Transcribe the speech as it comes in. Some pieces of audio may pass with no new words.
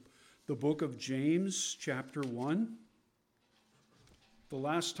the book of James, chapter 1. The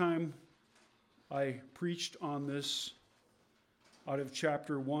last time I preached on this out of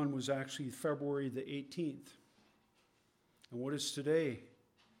chapter 1 was actually February the 18th. And what is today?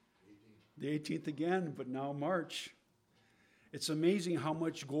 The 18th again, but now March. It's amazing how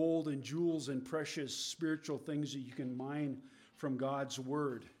much gold and jewels and precious spiritual things that you can mine from God's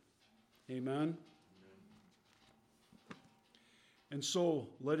word. Amen? And so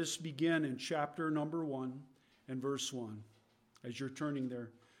let us begin in chapter number 1 and verse 1. As you're turning there.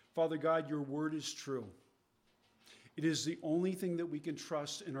 Father God, your word is true. It is the only thing that we can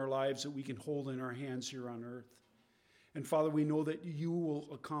trust in our lives, that we can hold in our hands here on earth. And Father, we know that you will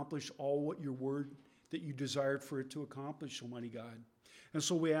accomplish all what your word that you desired for it to accomplish, Almighty God. And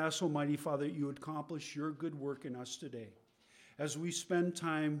so we ask, Almighty Father, that you would accomplish your good work in us today. As we spend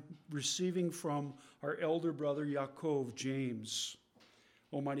time receiving from our elder brother Yaakov, James,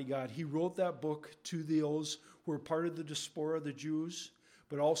 Almighty God, he wrote that book to those who were part of the diaspora, the Jews,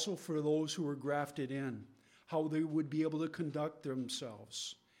 but also for those who were grafted in, how they would be able to conduct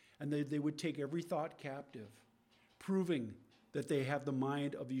themselves, and they would take every thought captive, proving that they have the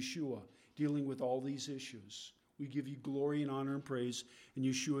mind of Yeshua, dealing with all these issues. We give you glory and honor and praise in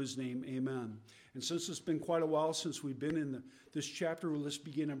Yeshua's name, amen. And since it's been quite a while since we've been in this chapter, let's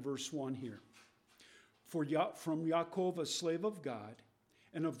begin in verse 1 here. From Yaakov, a slave of God,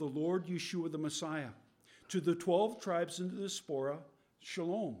 and of the Lord Yeshua the Messiah, to the 12 tribes in the diaspora,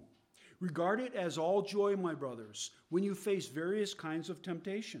 shalom. Regard it as all joy, my brothers, when you face various kinds of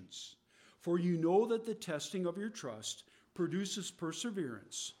temptations. For you know that the testing of your trust produces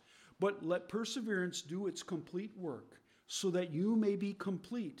perseverance. But let perseverance do its complete work, so that you may be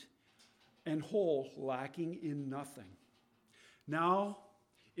complete and whole, lacking in nothing. Now,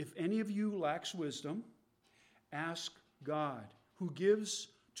 if any of you lacks wisdom, ask God, who gives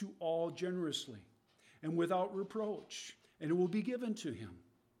to all generously and without reproach, and it will be given to him.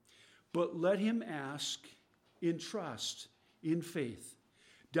 But let him ask in trust, in faith,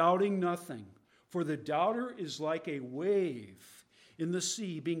 doubting nothing. For the doubter is like a wave in the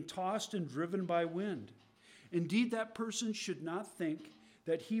sea, being tossed and driven by wind. Indeed, that person should not think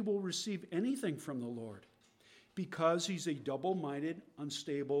that he will receive anything from the Lord, because he's a double-minded,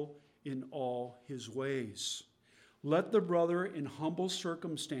 unstable in all his ways. Let the brother in humble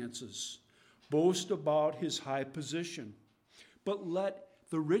circumstances boast about his high position, but let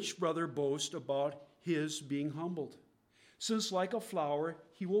the rich brother boast about his being humbled, since like a flower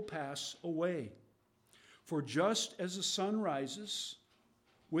he will pass away. For just as the sun rises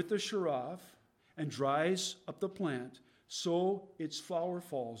with the sharaf and dries up the plant, so its flower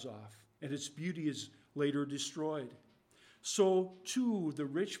falls off, and its beauty is later destroyed. So too the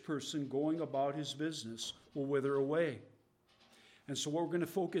rich person going about his business will wither away. And so what we're going to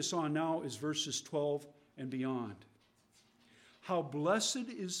focus on now is verses 12 and beyond. How blessed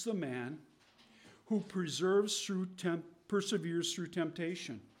is the man who perseveres through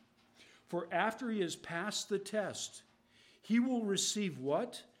temptation. For after he has passed the test, he will receive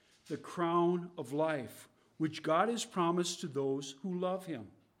what? The crown of life, which God has promised to those who love him.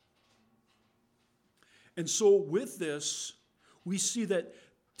 And so with this, we see that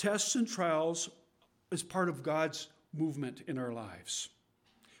tests and trials is part of God's movement in our lives.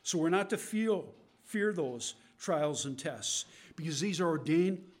 So we're not to fear those trials and tests, because these are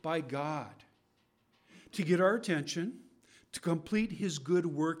ordained by God to get our attention, to complete his good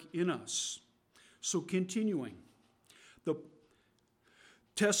work in us. So continuing, the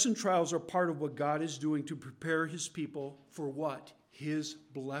tests and trials are part of what God is doing to prepare his people for what? His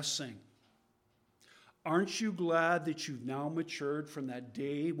blessing. Aren't you glad that you've now matured from that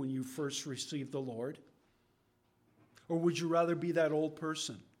day when you first received the Lord? Or would you rather be that old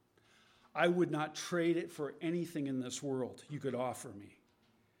person? I would not trade it for anything in this world you could offer me.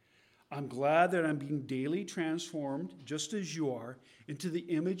 I'm glad that I'm being daily transformed, just as you are, into the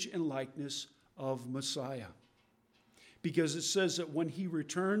image and likeness of Messiah. Because it says that when he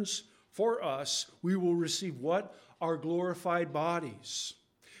returns for us, we will receive what? Our glorified bodies.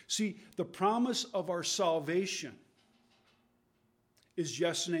 See, the promise of our salvation is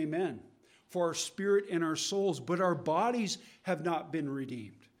yes and amen for our spirit and our souls, but our bodies have not been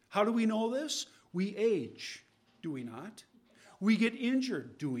redeemed. How do we know this? We age, do we not? We get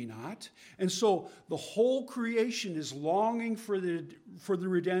injured, do we not? And so the whole creation is longing for the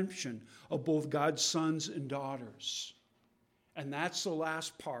redemption of both God's sons and daughters. And that's the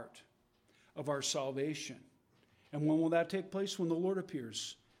last part of our salvation. And when will that take place? When the Lord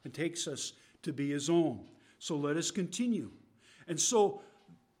appears and takes us to be his own. So let us continue. And so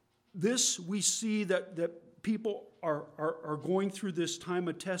this we see that people are going through this time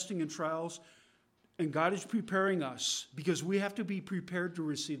of testing and trials, and God is preparing us because we have to be prepared to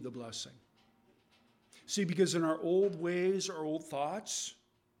receive the blessing. See, because in our old ways, our old thoughts,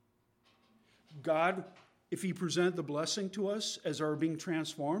 God, if he presented the blessing to us as our being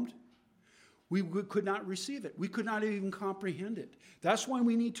transformed, we could not receive it. We could not even comprehend it. That's why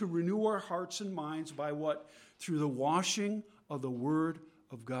we need to renew our hearts and minds by what? Through the washing of the Word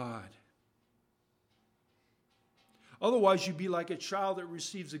of God. Otherwise, you'd be like a child that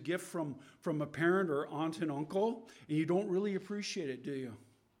receives a gift from a parent or aunt and uncle, and you don't really appreciate it, do you?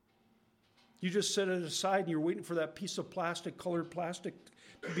 You just set it aside and you're waiting for that piece of plastic, colored plastic,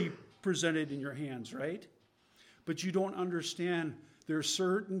 to be presented in your hands, right? But you don't understand there are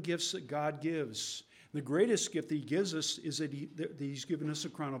certain gifts that God gives. The greatest gift that he gives us is that he's given us a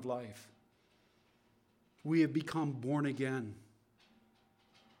crown of life. We have become born again,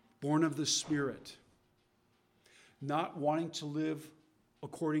 born of the Spirit, not wanting to live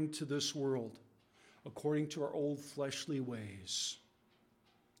according to this world, according to our old fleshly ways.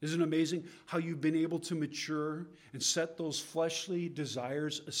 Isn't it amazing how you've been able to mature and set those fleshly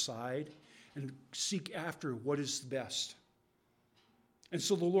desires aside and seek after what is best? And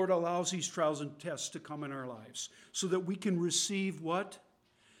so the Lord allows these trials and tests to come in our lives so that we can receive what?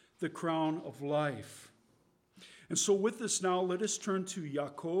 The crown of life. And so with this now, let us turn to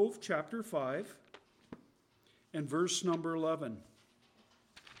Yaakov chapter 5 and verse number 11.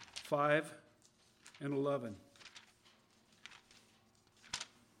 5 and 11.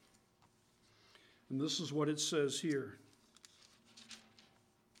 And this is what it says here.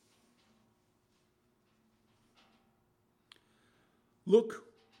 Look,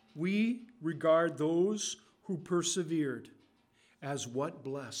 we regard those who persevered as what?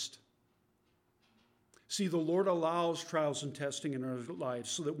 Blessed. See, the Lord allows trials and testing in our lives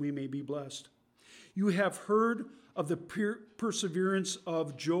so that we may be blessed. You have heard of the perseverance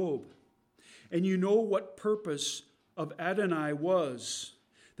of Job, and you know what purpose of Adonai was.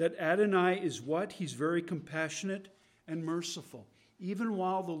 That Adonai is what? He's very compassionate and merciful. Even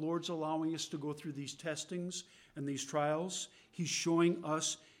while the Lord's allowing us to go through these testings and these trials, he's showing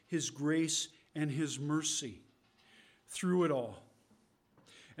us his grace and his mercy through it all.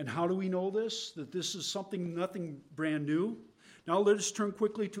 And how do we know this? That this is nothing brand new? Now let us turn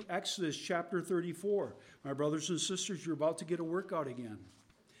quickly to Exodus chapter 34. My brothers and sisters, you're about to get a workout again.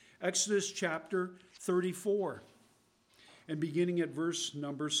 Exodus chapter 34. And beginning at verse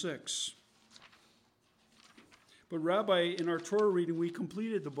number 6. But Rabbi, in our Torah reading, we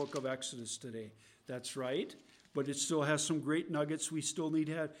completed the book of Exodus today. That's right, but it still has some great nuggets we still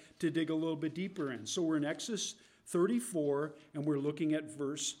need to dig a little bit deeper in. So we're in Exodus 34, and we're looking at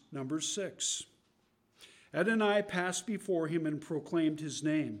verse number 6. Adonai passed before him and proclaimed his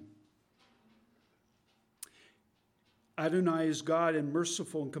name. Adonai is God and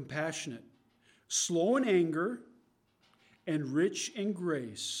merciful and compassionate, slow in anger, and rich in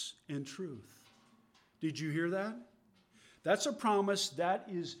grace and truth. Did you hear that? That's a promise that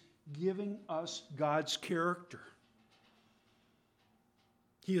is giving us God's character.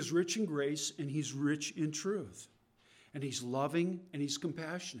 He is rich in grace and he's rich in truth. And he's loving and he's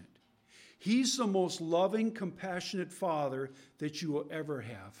compassionate. He's the most loving, compassionate Father that you will ever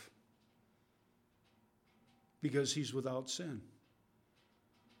have. Because he's without sin.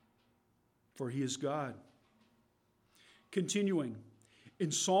 For he is God. Continuing,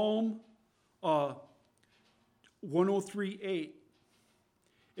 in Psalm 103:8,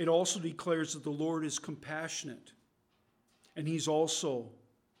 it also declares that the Lord is compassionate, and he's also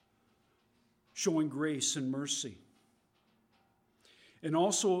showing grace and mercy. And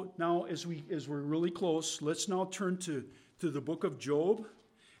also, now as we're really close, let's now turn to the book of Job.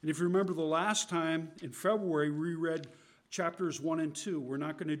 And if you remember the last time in February, we read chapters 1 and 2. We're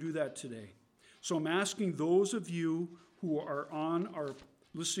not going to do that today. So I'm asking those of you who are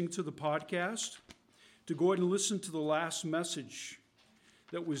listening to the podcast to go ahead and listen to the last message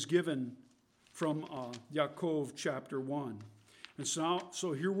that was given from Yaakov chapter 1. And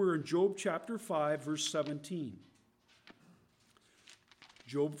so here we're in Job chapter 5, verse 17.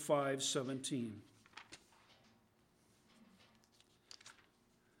 Job 5:17.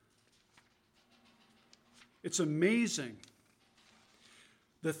 It's amazing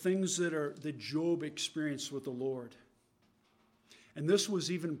the things that Job experienced with the Lord. And this was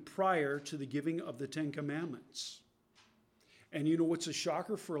even prior to the giving of the Ten Commandments. And you know what's a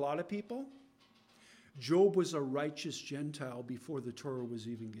shocker for a lot of people? Job was a righteous Gentile before the Torah was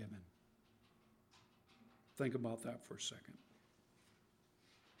even given. Think about that for a second.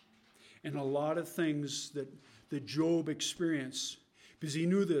 And a lot of things that Job experienced Because he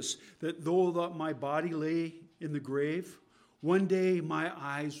knew this, that though my body lay in the grave, one day my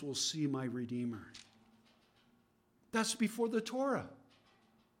eyes will see my Redeemer. That's before the Torah.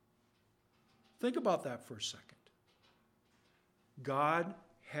 Think about that for a second. God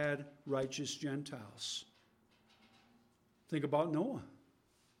had righteous Gentiles. Think about Noah.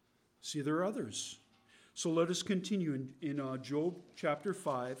 See, there are others. So let us continue in Job chapter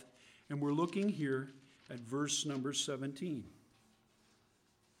 5, and we're looking here at verse number 17.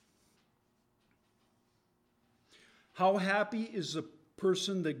 How happy is the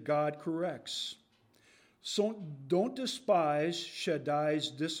person that God corrects. So don't despise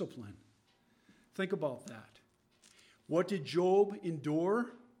Shaddai's discipline. Think about that. What did Job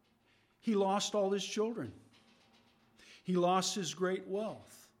endure? He lost all his children. He lost his great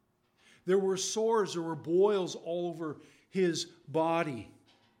wealth. There were sores, there were boils all over his body.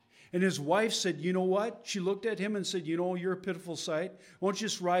 And his wife said, you know what? She looked at him and said, you know, you're a pitiful sight. Why don't you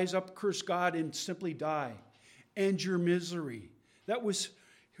just rise up, curse God, and simply die? End your misery. That was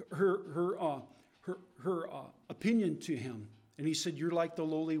her opinion to him. And he said, you're like the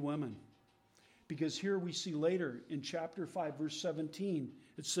lowly women. Because here we see later in chapter 5, verse 17,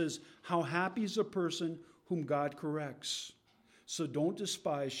 it says, how happy is a person whom God corrects. So don't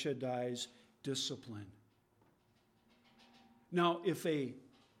despise Shaddai's discipline. Now, if a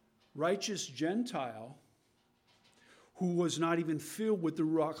righteous Gentile who was not even filled with the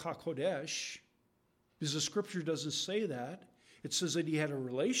Ruach HaKodesh, because the scripture doesn't say that, it says that he had a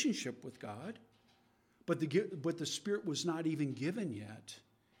relationship with God, but the Spirit was not even given yet.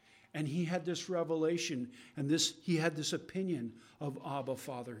 And he had this revelation, and he had this opinion of Abba,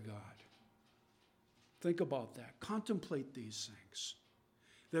 Father God. Think about that. Contemplate these things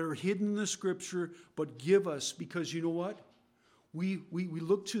that are hidden in the scripture, but give us, because you know what? We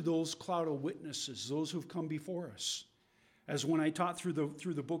look to those cloud of witnesses, those who've come before us. As when I taught through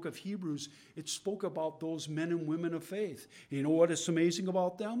the book of Hebrews, it spoke about those men and women of faith. And you know what is amazing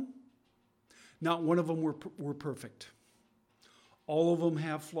about them? Not one of them were perfect. All of them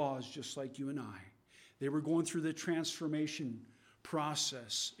have flaws just like you and I. They were going through the transformation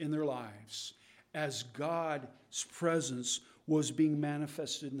process in their lives as God's presence was being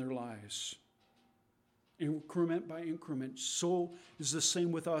manifested in their lives. Increment by increment. So is the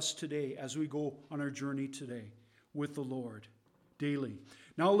same with us today as we go on our journey today with the Lord daily.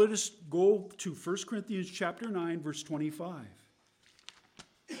 Now let us go to 1 Corinthians chapter 9, verse 25.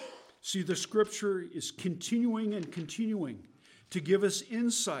 See, the scripture is continuing and continuing to give us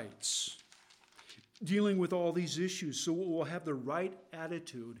insights dealing with all these issues, so we'll have the right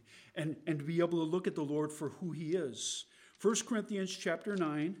attitude and to be able to look at the Lord for who he is. 1 Corinthians chapter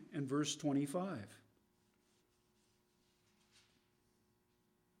 9 and verse 25.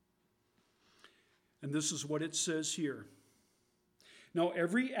 And this is what it says here. Now,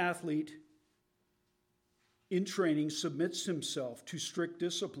 every athlete in training submits himself to strict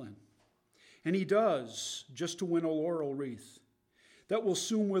discipline. And he does, just to win a laurel wreath that will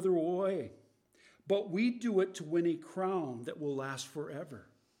soon wither away. But we do it to win a crown that will last forever.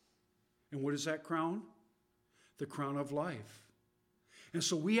 And what is that crown? The crown of life. And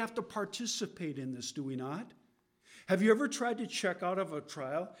so we have to participate in this, do we not? Have you ever tried to check out of a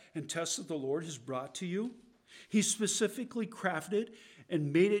trial and test that the Lord has brought to you? He specifically crafted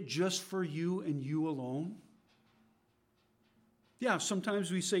and made it just for you and you alone. Yeah,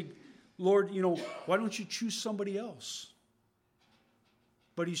 sometimes we say, Lord, why don't you choose somebody else?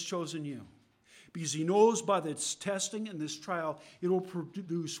 But he's chosen you. Because he knows by this testing and this trial, it will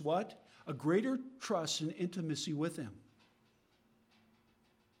produce what? A greater trust and intimacy with him.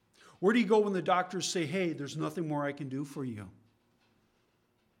 Where do you go when the doctors say, hey, there's nothing more I can do for you?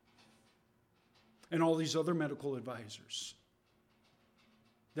 And all these other medical advisors.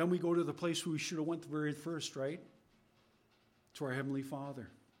 Then we go to the place where we should have went the very first, right? To our Heavenly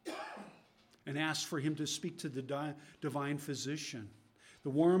Father. And ask for him to speak to the divine physician. The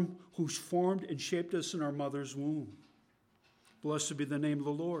one who's formed and shaped us in our mother's womb. Blessed be the name of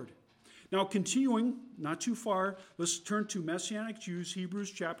the Lord. Now, continuing, not too far, let's turn to Messianic Jews,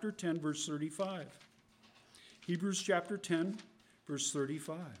 Hebrews chapter 10, verse 35. Hebrews chapter 10, verse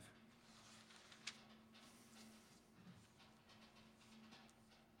 35.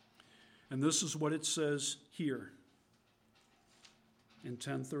 And this is what it says here in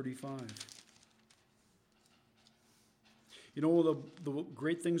 10:35. You know, the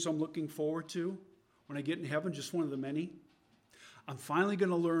great things I'm looking forward to when I get in heaven, just one of the many, I'm finally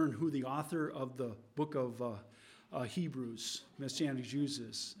going to learn who the author of the book of Hebrews, Messianic Jews,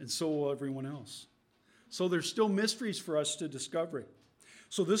 is, and so will everyone else. So there's still mysteries for us to discover.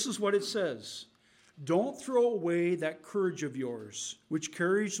 So this is what it says. Don't throw away that courage of yours, which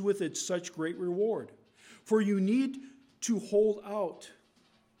carries with it such great reward. For you need to hold out,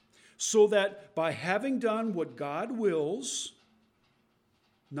 so that by having done what God wills,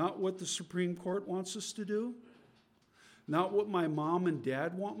 not what the Supreme Court wants us to do, not what my mom and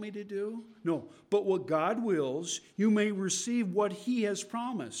dad want me to do, no, but what God wills, you may receive what he has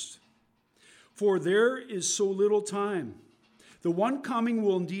promised. For there is so little time. The one coming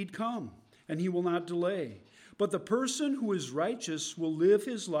will indeed come, and he will not delay. But the person who is righteous will live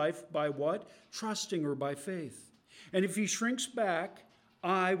his life by what? Trusting or by faith. And if he shrinks back,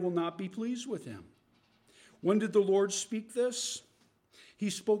 I will not be pleased with him. When did the Lord speak this? He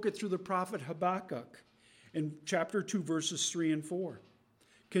spoke it through the prophet Habakkuk in chapter 2, verses 3 and 4.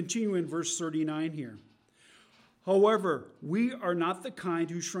 Continue in verse 39 here. However, we are not the kind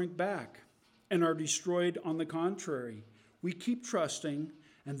who shrink back and are destroyed. On the contrary, we keep trusting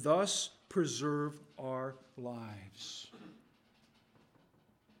and thus preserve our lives.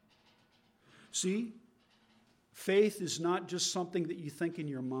 See, faith is not just something that you think in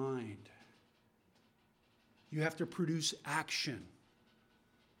your mind. You have to produce action.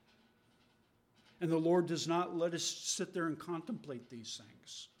 And the Lord does not let us sit there and contemplate these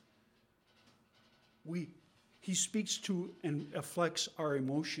things. He speaks to and affects our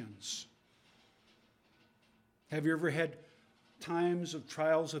emotions. Have you ever had times of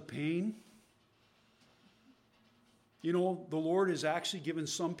trials of pain? You know, the Lord has actually given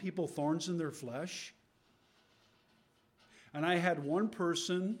some people thorns in their flesh. And I had one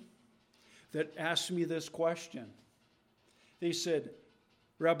person that asked me this question. They said,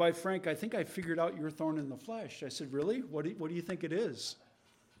 Rabbi Frank, I think I figured out your thorn in the flesh. I said, really? What do you think it is?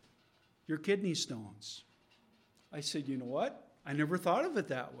 Your kidney stones. I said, you know what? I never thought of it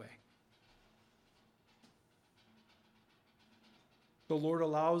that way. The Lord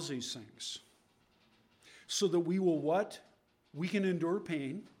allows these things so that we will what? We can endure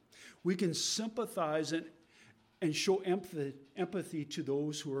pain. We can sympathize and show empathy to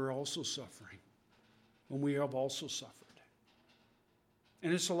those who are also suffering when we have also suffered.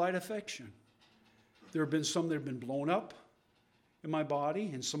 And it's a light affection. There have been some that have been blown up in my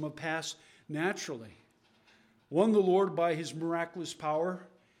body, and some have passed naturally. One, the Lord, by his miraculous power,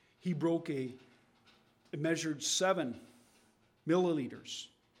 he it measured 7 milliliters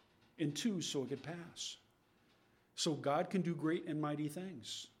in 2 so it could pass. So God can do great and mighty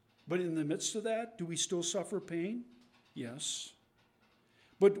things. But in the midst of that, do we still suffer pain? Yes.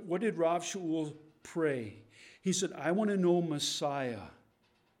 But what did Rav Shaul pray? He said, I want to know Messiah.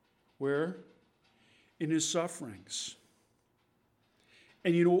 Where? In his sufferings.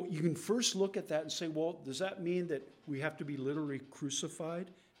 And you know, you can first look at that and say, well, does that mean that we have to be literally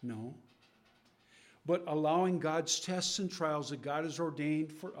crucified? No. But allowing God's tests and trials that God has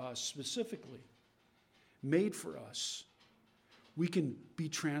ordained for us specifically, made for us, we can be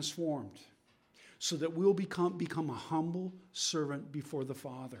transformed so that we'll become a humble servant before the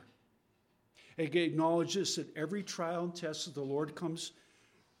Father. And acknowledge this, that every trial and test that the Lord comes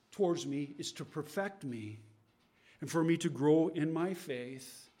towards me is to perfect me and for me to grow in my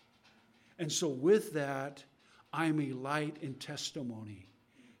faith. And so with that, I'm a light and testimony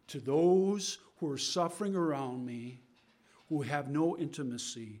to those who are suffering around me, who have no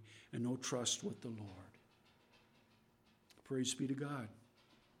intimacy and no trust with the Lord. Praise be to God.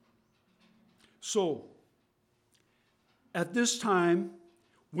 So, at this time,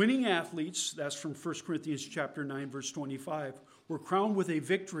 winning athletes, that's from 1 Corinthians chapter 9, verse 25, were crowned with a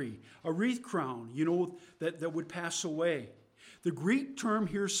victory, a wreath crown, that would pass away. The Greek term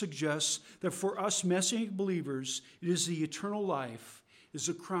here suggests that for us Messianic believers, it is the eternal life, is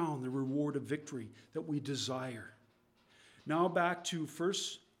the crown, the reward of victory that we desire. Now back to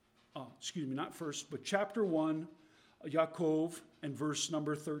chapter 1, Yaakov, and verse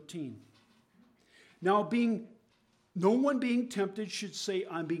number 13. Now no one being tempted should say,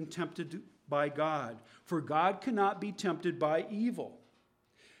 I'm being tempted by God, for God cannot be tempted by evil.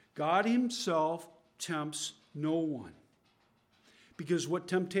 God himself tempts no one. Because what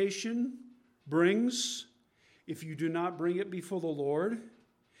temptation brings, if you do not bring it before the Lord,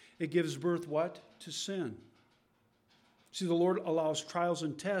 it gives birth what? To sin. See, the Lord allows trials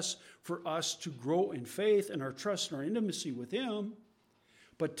and tests for us to grow in faith and our trust and our intimacy with him.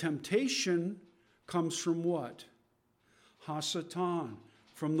 But temptation comes from what? Hasatan,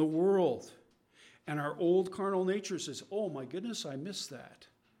 from the world. And our old carnal nature says, oh my goodness, I missed that.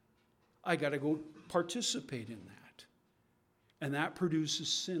 I got to go participate in that. And that produces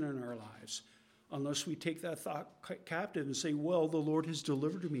sin in our lives. Unless we take that thought captive and say, well, the Lord has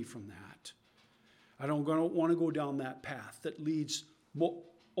delivered me from that. I don't want to go down that path that leads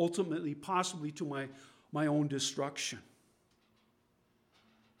ultimately, possibly to my own destruction.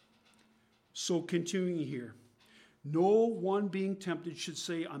 So continuing here, no one being tempted should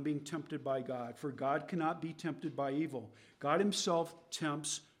say, I'm being tempted by God, for God cannot be tempted by evil. God himself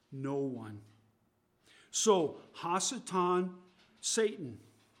tempts no one. So, Hasatan, Satan,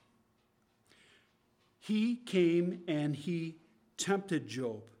 he came and he tempted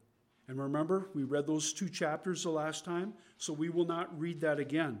Job. And remember, we read those 2 chapters the last time, so we will not read that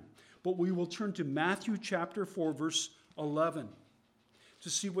again. But we will turn to Matthew chapter 4, verse 11, to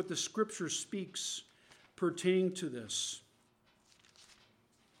see what the scripture speaks pertaining to this.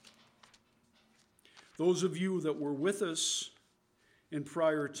 Those of you that were with us in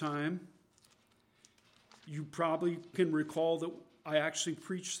prior time, you probably can recall that I actually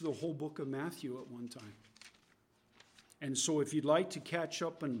preached the whole book of Matthew at one time. And so if you'd like to catch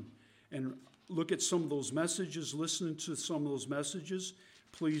up and look at some of those messages, listen to some of those messages,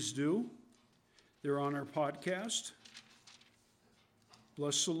 please do. They're on our podcast.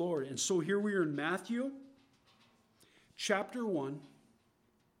 Bless the Lord. And so here we are in Matthew chapter 1.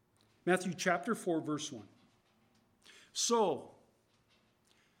 Matthew chapter 4, verse 1. So,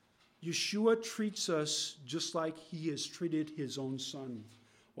 Yeshua treats us just like he has treated his own son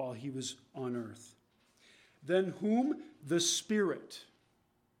while he was on earth. Then whom the Spirit,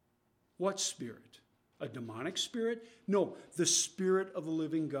 what spirit? A demonic spirit? No, the Spirit of the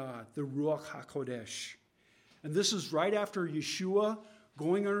living God, the Ruach HaKodesh. And this is right after Yeshua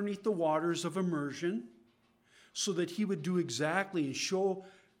going underneath the waters of immersion so that he would do exactly and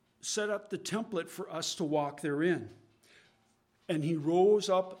set up the template for us to walk therein. And he rose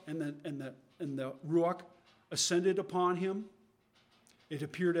up, and the Ruach ascended upon him. It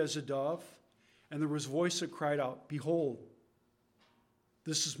appeared as a dove, and there was a voice that cried out, Behold,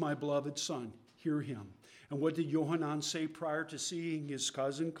 this is my beloved son, hear him. And what did Yohanan say prior to seeing his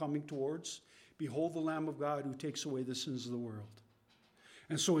cousin coming towards? Behold the Lamb of God who takes away the sins of the world.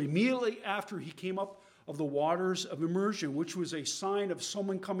 And so immediately after he came up of the waters of immersion, which was a sign of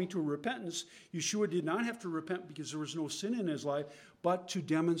someone coming to repentance, Yeshua did not have to repent because there was no sin in his life, but to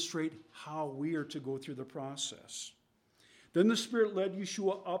demonstrate how we are to go through the process. Then the Spirit led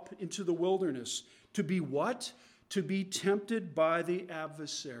Yeshua up into the wilderness to be what? To be tempted by the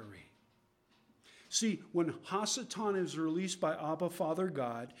adversary. See, when Hasatan is released by Abba, Father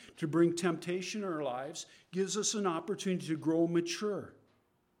God, to bring temptation in our lives, gives us an opportunity to grow mature.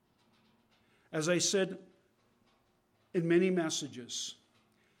 As I said in many messages,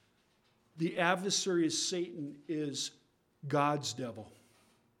 the adversary is Satan, is God's devil.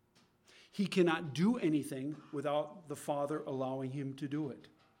 He cannot do anything without the Father allowing him to do it.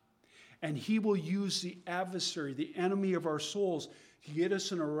 And he will use the adversary, the enemy of our souls, to get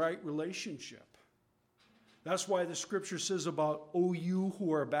us in a right relationship. That's why the scripture says about, O you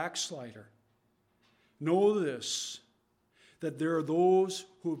who are a backslider, know this, that there are those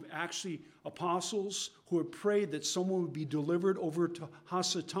who have actually, apostles, who have prayed that someone would be delivered over to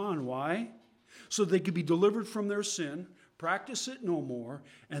Hasatan. Why? So they could be delivered from their sin, practice it no more,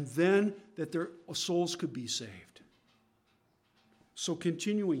 and then that their souls could be saved. So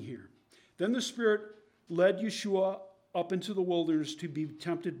continuing here. Then the Spirit led Yeshua up into the wilderness to be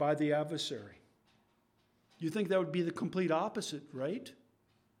tempted by the adversary. You think that would be the complete opposite, right?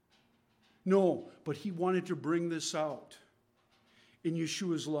 No, but he wanted to bring this out in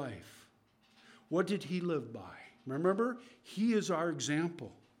Yeshua's life. What did he live by? Remember, he is our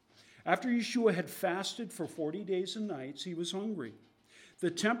example. After Yeshua had fasted for 40 days and nights, he was hungry.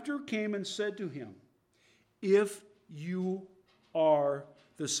 The tempter came and said to him, if you are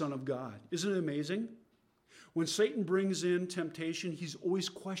the Son of God. Isn't it amazing? When Satan brings in temptation, he's always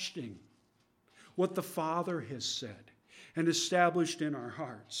questioning what the Father has said and established in our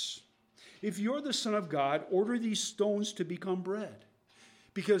hearts. If you're the Son of God, order these stones to become bread.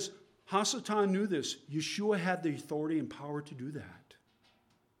 Because Hasatan knew this. Yeshua had the authority and power to do that.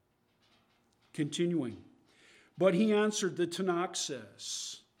 Continuing. But he answered, the Tanakh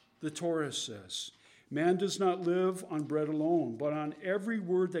says, the Torah says, man does not live on bread alone, but on every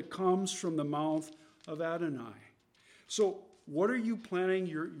word that comes from the mouth of Adonai. So what are you planning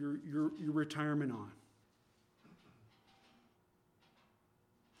your retirement on?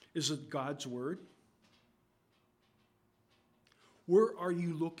 Is it God's word? Where are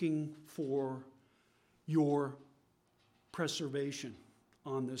you looking for your preservation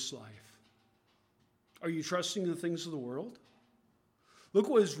on this life? Are you trusting in the things of the world? Look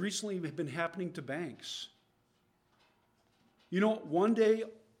what has recently been happening to banks. You know, one day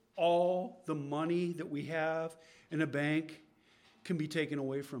all the money that we have in a bank can be taken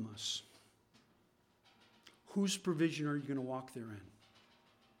away from us. Whose provision are you going to walk therein?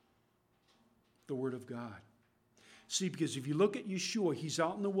 the Word of God. See, because if you look at Yeshua, he's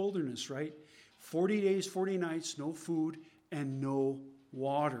out in the wilderness, right? 40 days, 40 nights, no food and no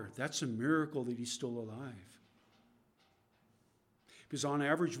water. That's a miracle that he's still alive. Because on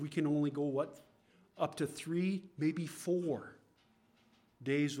average, we can only go, up to 3, maybe 4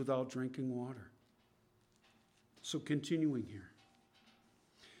 days without drinking water. So continuing here.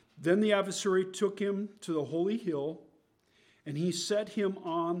 Then the adversary took him to the holy hill, and he set him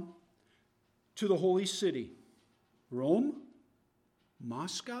on to the holy city. Rome?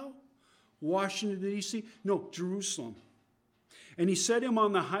 Moscow? Washington, D.C.? No, Jerusalem. And he set him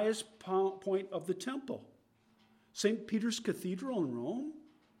on the highest point of the temple. St. Peter's Cathedral in Rome?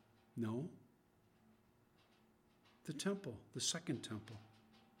 No. The temple, the second temple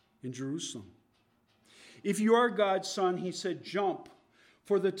in Jerusalem. If you are God's son, he said, jump.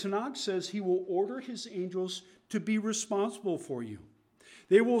 For the Tanakh says he will order his angels to be responsible for you.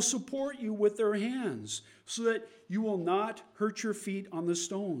 They will support you with their hands so that you will not hurt your feet on the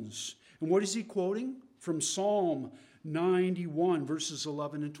stones. And what is he quoting? From Psalm 91, verses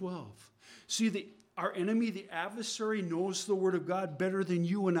 11 and 12. See, our enemy, the adversary, knows the Word of God better than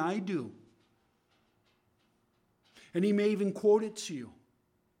you and I do. And he may even quote it to you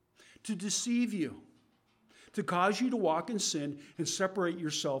to deceive you, to cause you to walk in sin and separate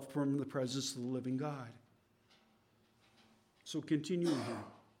yourself from the presence of the living God. So continuing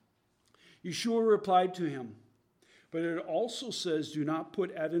here. Yeshua replied to him, but it also says, do not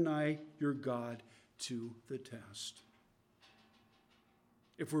put Adonai your God to the test.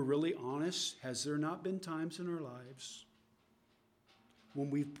 If we're really honest, has there not been times in our lives when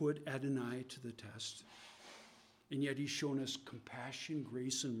we've put Adonai to the test? And yet he's shown us compassion,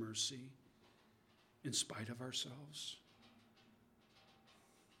 grace, and mercy in spite of ourselves.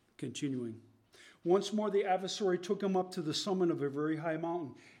 Continuing. Once more the adversary took him up to the summit of a very high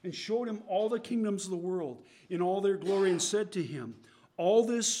mountain and showed him all the kingdoms of the world in all their glory and said to him, all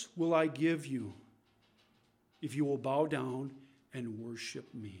this will I give you if you will bow down and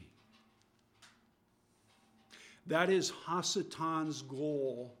worship me. That is Hasatan's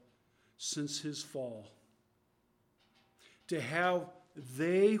goal since his fall. To have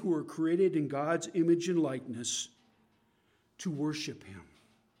they who are created in God's image and likeness to worship him.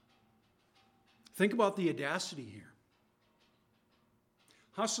 Think about the audacity here.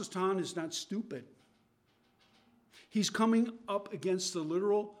 Hasatan is not stupid. He's coming up against the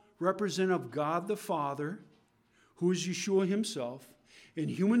literal representative of God the Father, who is Yeshua himself, in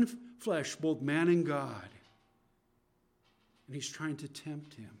human flesh, both man and God. And he's trying to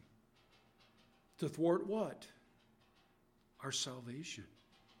tempt him. To thwart what? Our salvation.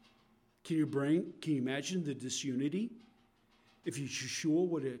 Can you imagine the disunity if Yeshua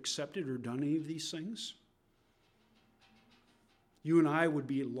would have accepted or done any of these things? You and I would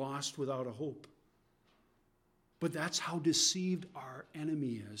be lost without a hope. But that's how deceived our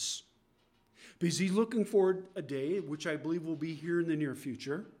enemy is. Because he's looking for a day, which I believe will be here in the near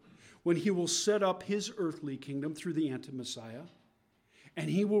future, when he will set up his earthly kingdom through the anti-Messiah, and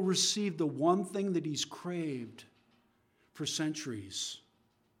he will receive the one thing that he's craved for centuries,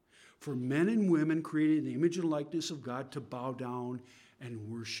 for men and women created in the image and likeness of God to bow down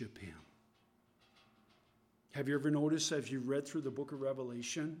and worship him. Have you ever noticed, as you've read through the book of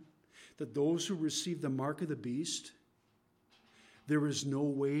Revelation, that those who receive the mark of the beast, there is no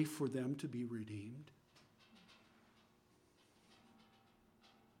way for them to be redeemed?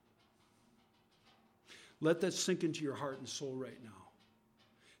 Let that sink into your heart and soul right now.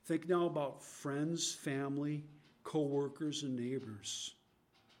 Think now about friends, family, co-workers, and neighbors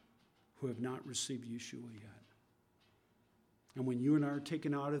who have not received Yeshua yet. And when you and I are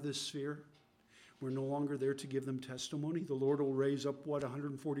taken out of this sphere, we're no longer there to give them testimony. The Lord will raise up,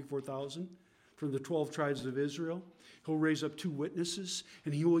 144,000 from the 12 tribes of Israel. He'll raise up 2 witnesses,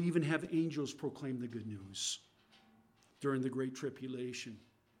 and he will even have angels proclaim the good news during the great tribulation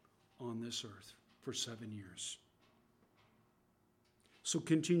on this earth for 7 years. So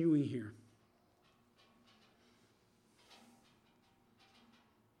continuing here.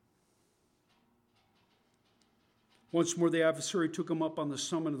 Once more the adversary took him up on the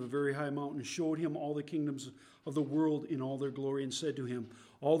summit of a very high mountain and showed him all the kingdoms of the world in all their glory and said to him,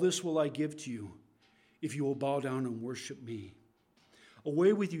 all this will I give to you if you will bow down and worship me.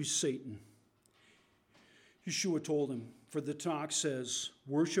 Away with you, Satan. Yeshua told him, for the Tanakh says,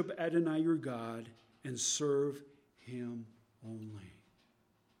 worship Adonai your God and serve him only.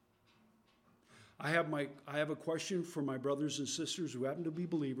 I have a question for my brothers and sisters who happen to be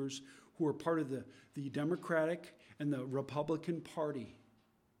believers who are part of the Democratic and the Republican Party.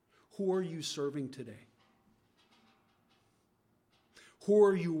 Who are you serving today? Who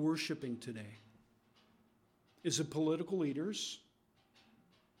are you worshiping today? Is it political leaders?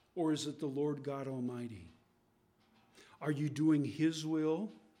 Or is it the Lord God Almighty? Are you doing His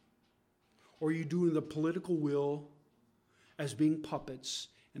will? Or are you doing the political will as being puppets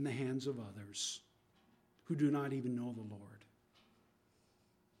in the hands of others who do not even know the Lord?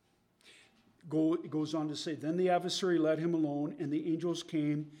 It goes on to say, then the adversary let him alone, and the angels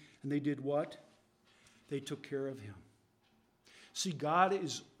came, and they did what? They took care of him. See, God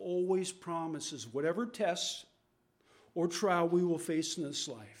is always promises, whatever tests or trial we will face in this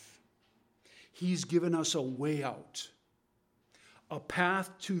life, He's given us a way out, a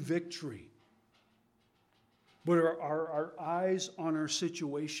path to victory. But are our eyes on our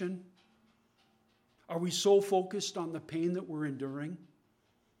situation? Are we so focused on the pain that we're enduring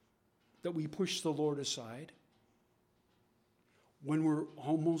that we push the Lord aside when we're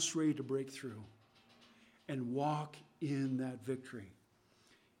almost ready to break through and walk in that victory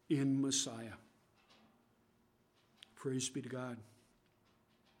in Messiah? Praise be to God.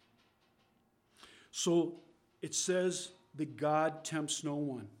 So it says that God tempts no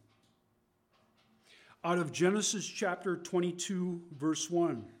one. Out of Genesis chapter 22, verse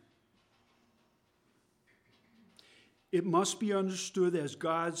 1, it must be understood as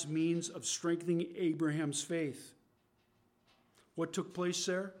God's means of strengthening Abraham's faith. What took place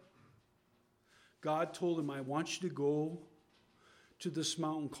there? God told him, I want you to go to this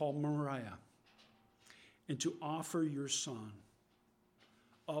mountain called Moriah and to offer your son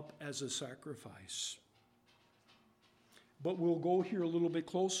up as a sacrifice. But we'll go here a little bit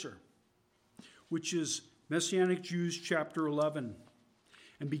closer, which is Messianic Jews chapter 11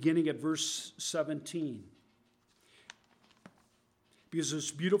 and beginning at verse 17. Because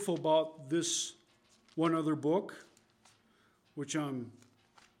it's beautiful about this one other book, which I'm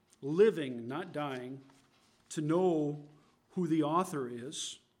living, not dying, to know who the author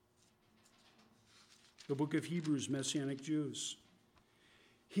is. The book of Hebrews, Messianic Jews.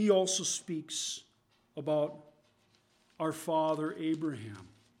 He also speaks about our father Abraham.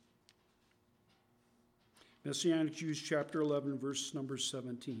 Messianic Jews chapter 11, verse number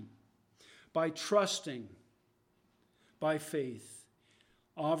 17. By trusting, by faith,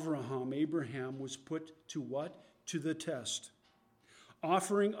 Abraham was put to what? To the test.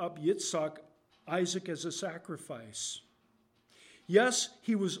 Offering up Yitzhak, Isaac, as a sacrifice. Yes,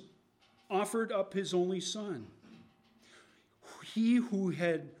 he was offered up his only son. He who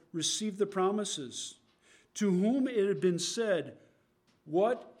had received the promises, to whom it had been said,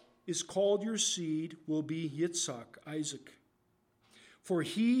 what is called your seed will be Yitzhak, Isaac. For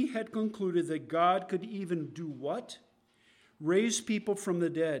he had concluded that God could even do what? Raise people from the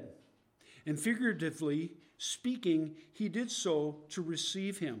dead. And figuratively speaking, he did so to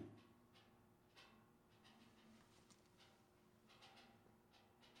receive him.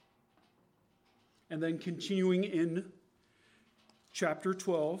 And then continuing in chapter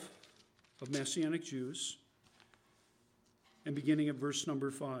 12 of Messianic Jews and beginning at verse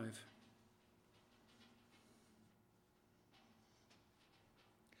number 5.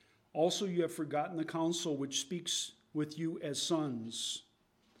 Also you have forgotten the counsel which speaks with you as sons.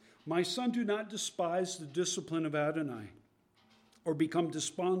 My son, do not despise the discipline of Adonai, or become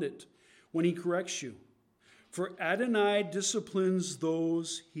despondent when he corrects you. For Adonai disciplines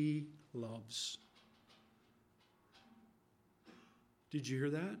those he loves. Did you hear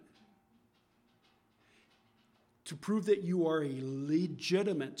that? To prove that you are a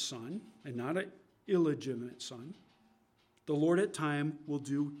legitimate son and not an illegitimate son, the Lord at time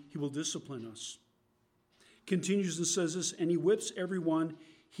he will discipline us. Continues and says this, and he whips everyone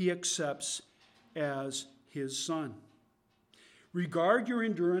he accepts as his son. Regard your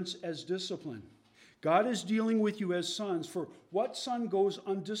endurance as discipline. God is dealing with you as sons, for what son goes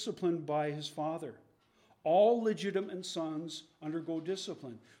undisciplined by his father? All legitimate sons undergo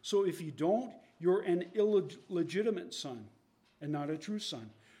discipline. So if you don't, you're an illegitimate son and not a true son.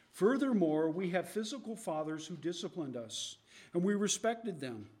 Furthermore, we have physical fathers who disciplined us, and we respected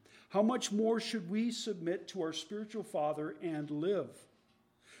them. How much more should we submit to our spiritual Father and live?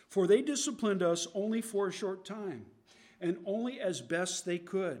 For they disciplined us only for a short time, and only as best they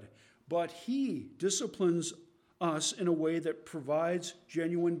could. But he disciplines us in a way that provides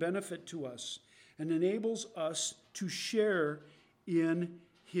genuine benefit to us and enables us to share in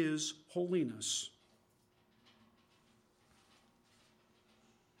his holiness.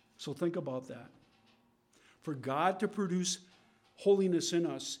 So think about that. For God to produce holiness in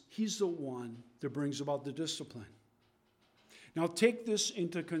us, he's the one that brings about the discipline. Now take this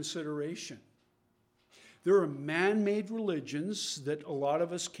into consideration. There are man-made religions that a lot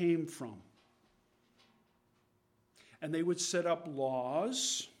of us came from. And they would set up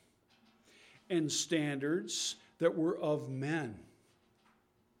laws and standards that were of men.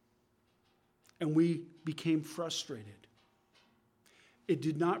 And we became frustrated. It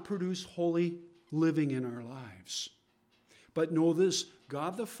did not produce holy living in our lives. But know this,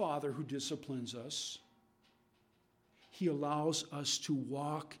 God the Father who disciplines us, He allows us to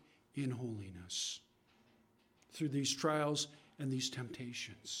walk in holiness through these trials and these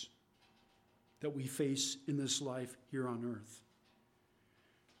temptations that we face in this life here on earth.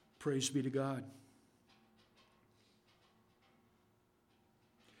 Praise be to God.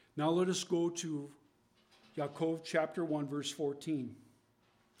 Now let us go to Yaakov chapter 1, verse 14.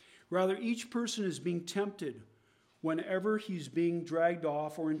 Rather, each person is being tempted whenever he's being dragged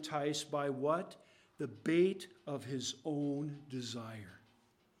off or enticed by what? The bait of his own desire.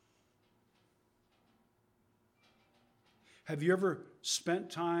 Have you ever spent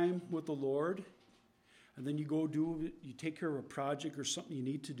time with the Lord and then you take care of a project or something you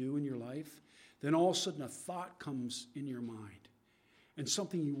need to do in your life? Then all of a sudden a thought comes in your mind and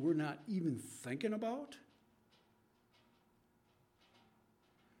something you were not even thinking about?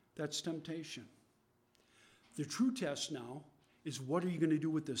 That's temptation. The true test now is, what are you going to do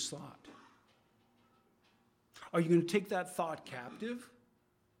with this thought? Are you going to take that thought captive?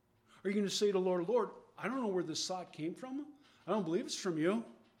 Are you going to say to the Lord, Lord, I don't know where this thought came from. I don't believe it's from you.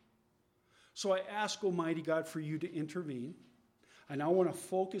 So I ask Almighty God for you to intervene. And I want to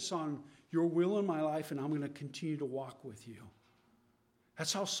focus on your will in my life, and I'm going to continue to walk with you.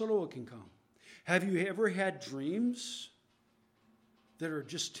 That's how subtle it can come. Have you ever had dreams that are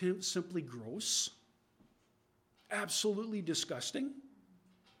just simply gross? Absolutely disgusting?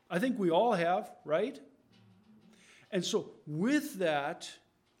 I think we all have, right? And so with that,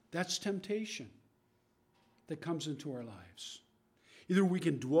 that's temptation that comes into our lives. Either we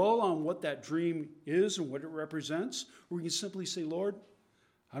can dwell on what that dream is and what it represents, or we can simply say, Lord,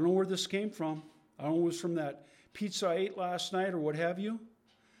 I don't know where this came from. I don't know if it was from that pizza I ate last night or what have you,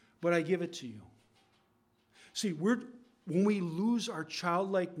 but I give it to you. See, when we lose our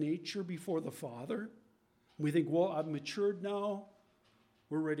childlike nature before the Father, we think, well, I've matured now,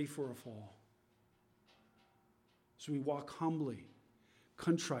 we're ready for a fall. So we walk humbly,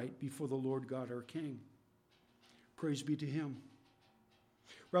 contrite before the Lord God our King. Praise be to Him.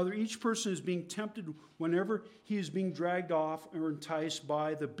 Rather, each person is being tempted whenever he is being dragged off or enticed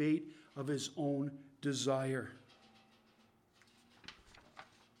by the bait of his own desire.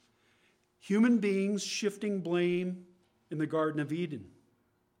 Human beings shifting blame in the Garden of Eden.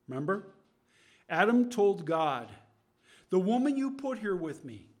 Remember? Adam told God, the woman you put here with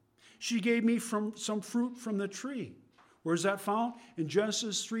me, she gave me some fruit from the tree. Where's that found? In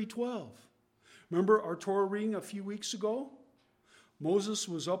Genesis 3:12. Remember our Torah reading a few weeks ago? Moses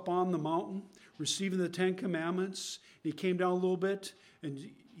was up on the mountain receiving the Ten Commandments. He came down a little bit, and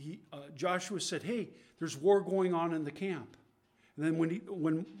Joshua said, hey, there's war going on in the camp. And then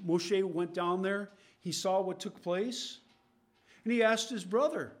when Moshe went down there, he saw what took place. And he asked his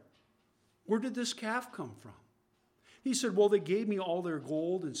brother, where did this calf come from? He said, well, they gave me all their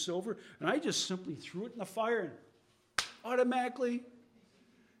gold and silver, and I just simply threw it in the fire, and automatically,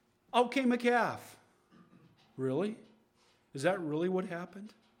 out came a calf. Really? Is that really what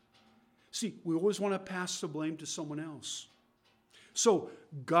happened? See, we always want to pass the blame to someone else. So,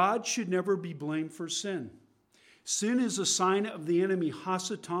 God should never be blamed for sin. Sin is a sign of the enemy,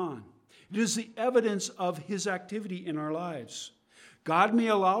 Hasatan. It is the evidence of his activity in our lives. God may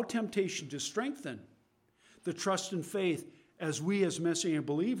allow temptation to strengthen the trust and faith as Messianic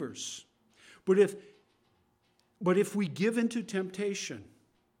believers. But if we give into temptation,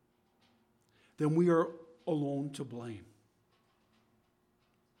 then we are alone to blame.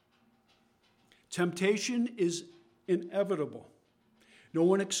 Temptation is inevitable. No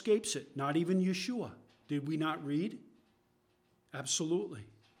one escapes it, not even Yeshua. Did we not read? Absolutely.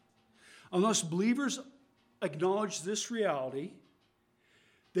 Unless believers acknowledge this reality,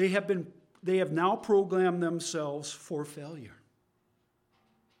 they have now programmed themselves for failure.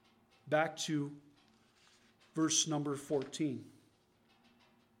 Back to verse number 14.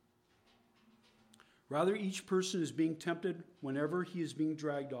 Rather, each person is being tempted whenever he is being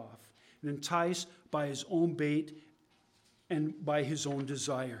dragged off and enticed by his own bait and by his own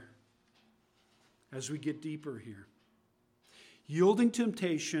desire. As we get deeper here, yielding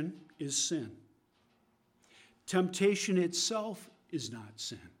temptation is sin. Temptation itself is not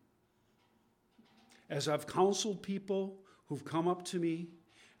sin. As I've counseled people who've come up to me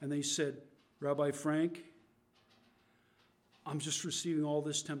and they said, Rabbi Frank, I'm just receiving all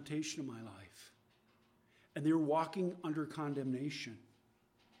this temptation in my life. And they're walking under condemnation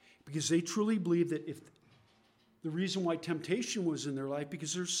because they truly believe that if the reason why temptation was in their life,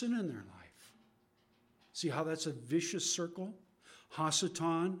 because there's sin in their life. See how that's a vicious circle?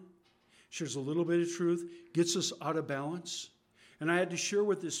 Hasatan shares a little bit of truth, gets us out of balance. And I had to share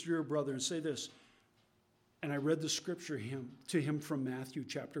with this dear brother and say this. And I read the scripture to him from Matthew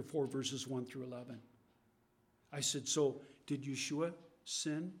chapter 4, verses 1 through 11. I said, so did Yeshua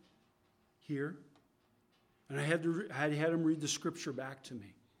sin here? And I had him read the scripture back to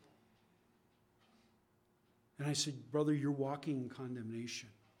me. And I said, brother, you're walking in condemnation.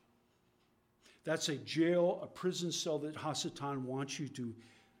 That's a jail, a prison cell that Hasatan wants you to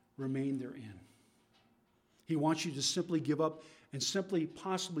remain there in. He wants you to simply give up and simply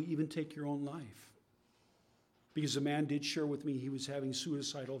possibly even take your own life. Because the man did share with me he was having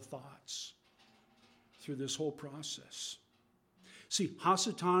suicidal thoughts through this whole process. See,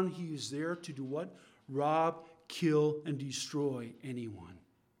 Hasatan, he is there to do what? Rob, kill, and destroy anyone.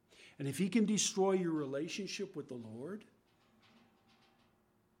 And if he can destroy your relationship with the Lord,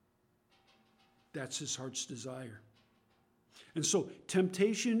 that's his heart's desire. And so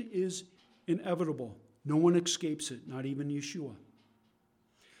temptation is inevitable. No one escapes it, not even Yeshua.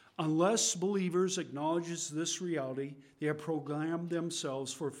 Unless believers acknowledge this reality, they have programmed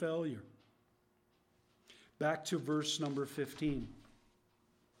themselves for failure. Back to verse number 15.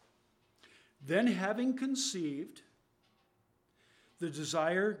 Then having conceived, the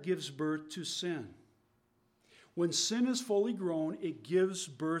desire gives birth to sin. When sin is fully grown, it gives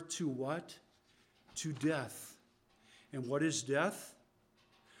birth to what? To death. And what is death?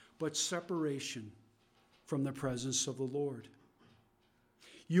 But separation from the presence of the Lord.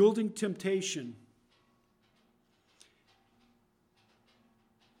 Yielding temptation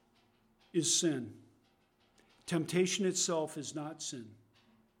is sin. Temptation itself is not sin.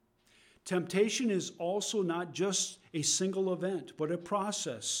 Temptation is also not just a single event, but a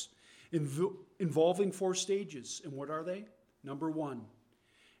process involving 4 stages. And what are they? Number 1,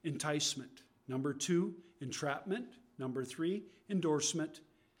 enticement. Number 2, entrapment. Number 3, endorsement.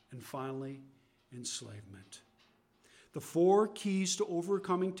 And finally, enslavement. The 4 keys to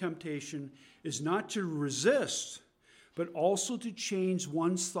overcoming temptation is not to resist, but also to change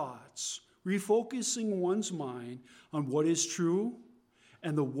one's thoughts, refocusing one's mind on what is true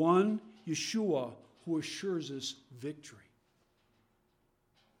and the one Yeshua who assures us victory.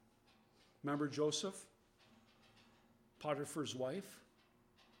 Remember Joseph, Potiphar's wife?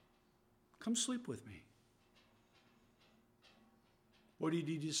 Come sleep with me. What did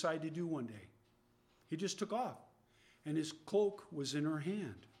he decide to do one day? He just took off, and his cloak was in her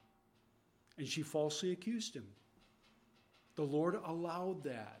hand, and she falsely accused him. The Lord allowed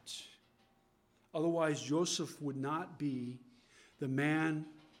that. Otherwise, Joseph would not be the man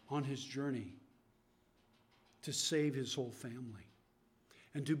on his journey to save his whole family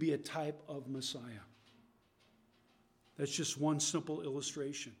and to be a type of Messiah. That's just one simple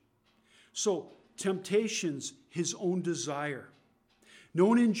illustration. So, temptations, his own desire,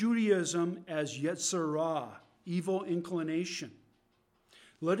 known in Judaism as Yetzirah, evil inclination.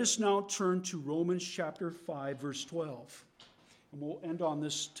 Let us now turn to Romans chapter 5, verse 12. And we'll end on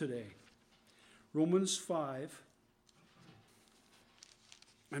this today. Romans 5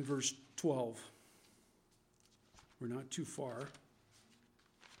 and verse 12. We're not too far.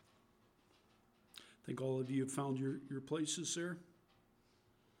 I think all of you have found your places there.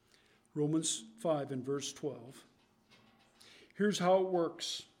 Romans 5 and verse 12. Here's how it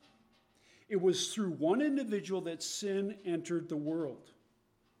works. It was through one individual that sin entered the world.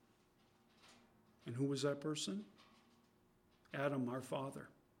 And who was that person? Adam, our father.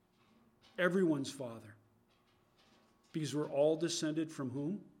 Everyone's father. Because we're all descended from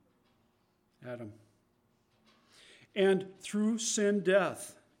whom? Adam. And through sin,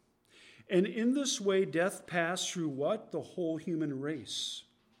 death. And in this way, death passed through what? The whole human race.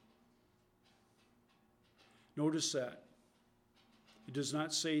 Notice that. It does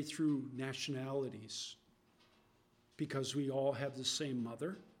not say through nationalities, because we all have the same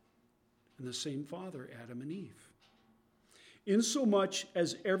mother and the same father, Adam and Eve. Insomuch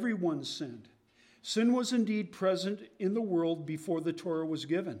as everyone sinned, sin was indeed present in the world before the Torah was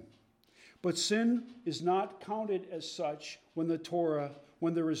given. But sin is not counted as such when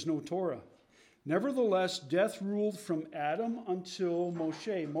there is no Torah. Nevertheless, death ruled from Adam until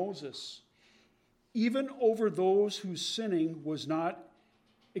Moses, even over those whose sinning was not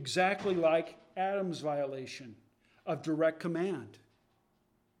exactly like Adam's violation of direct command.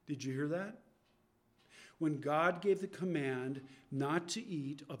 Did you hear that? When God gave the command not to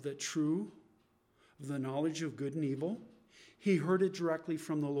eat of the knowledge of good and evil, he heard it directly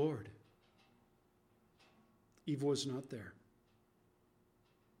from the Lord. Eve was not there.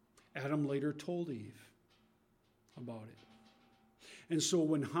 Adam later told Eve about it. And so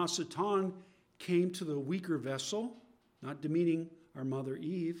when Hasatan came to the weaker vessel, not demeaning our mother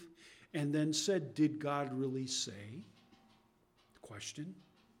Eve, and then said, did God really say? Question,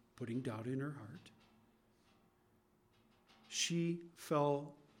 putting doubt in her heart. She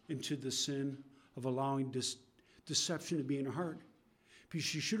fell into the sin of allowing deception to be in her heart. Because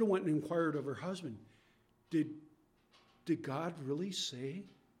she should have went and inquired of her husband, did God really say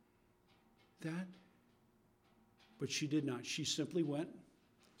that? But she did not. She simply went,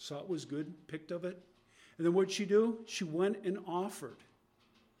 saw it was good, picked of it. And then what did she do? She went and offered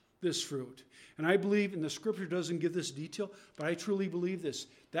this fruit. And I believe, and the scripture doesn't give this detail, but I truly believe this.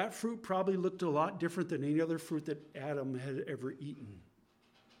 That fruit probably looked a lot different than any other fruit that Adam had ever eaten.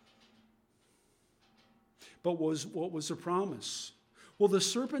 But what was the promise? Well, the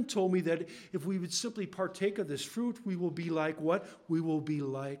serpent told me that if we would simply partake of this fruit, we will be like what? We will be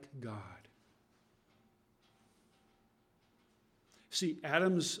like God. See,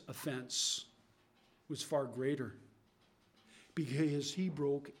 Adam's offense was far greater because he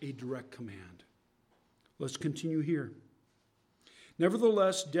broke a direct command. Let's continue here.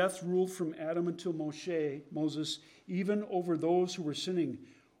 Nevertheless, death ruled from Adam until Moses, even over those who were sinning,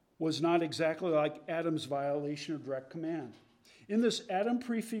 was not exactly like Adam's violation of direct command. In this, Adam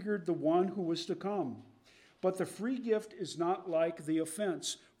prefigured the one who was to come. But the free gift is not like the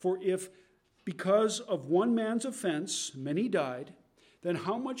offense. For if, because of one man's offense, many died, then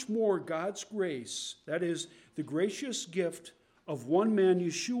how much more God's grace, that is, the gracious gift of one man,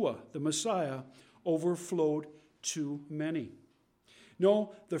 Yeshua, the Messiah, overflowed to many.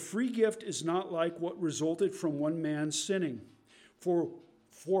 No, the free gift is not like what resulted from one man's sinning. For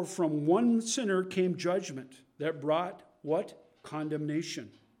from one sinner came judgment that brought what? Condemnation.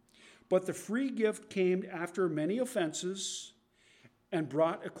 But the free gift came after many offenses and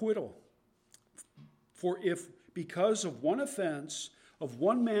brought acquittal. For if because of one offense, of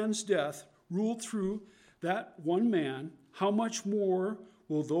one man's death ruled through that one man, how much more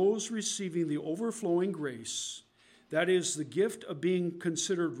will those receiving the overflowing grace, that is, the gift of being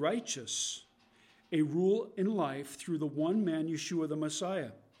considered righteous, a rule in life through the one man, Yeshua the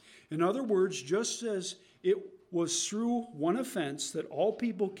Messiah? In other words, just as it was through one offense that all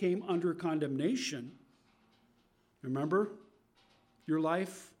people came under condemnation, remember your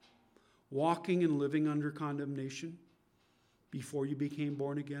life walking and living under condemnation before you became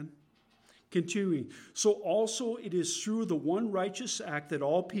born again? Continuing, so also it is through the one righteous act that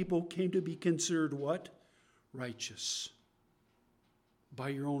all people came to be considered what? Righteous. By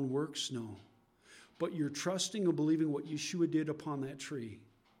your own works? No. But you're trusting and believing what Yeshua did upon that tree,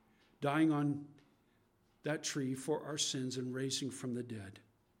 dying on that tree for our sins and raising from the dead.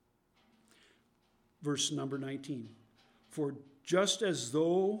 Verse number 19. For just as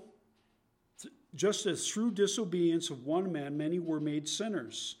through disobedience of one man many were made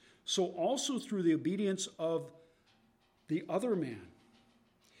sinners, so also through the obedience of the other man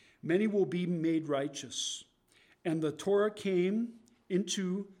many will be made righteous. And the Torah came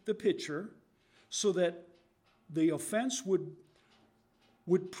into the picture so that the offense would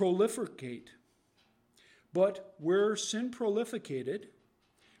proliferate. But where sin prolificated,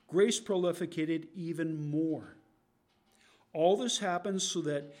 grace prolificated even more. All this happens so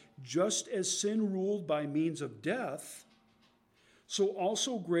that just as sin ruled by means of death, so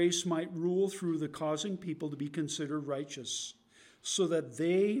also grace might rule through the causing people to be considered righteous, so that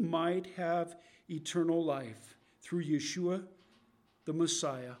they might have eternal life through Yeshua, the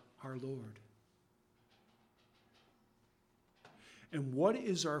Messiah, our Lord. And what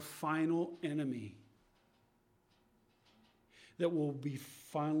is our final enemy that will be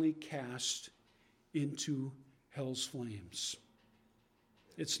finally cast into hell's flames?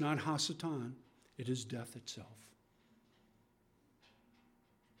 It's not Hasatan, it is death itself.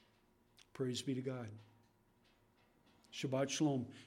 Praise be to God. Shabbat Shalom.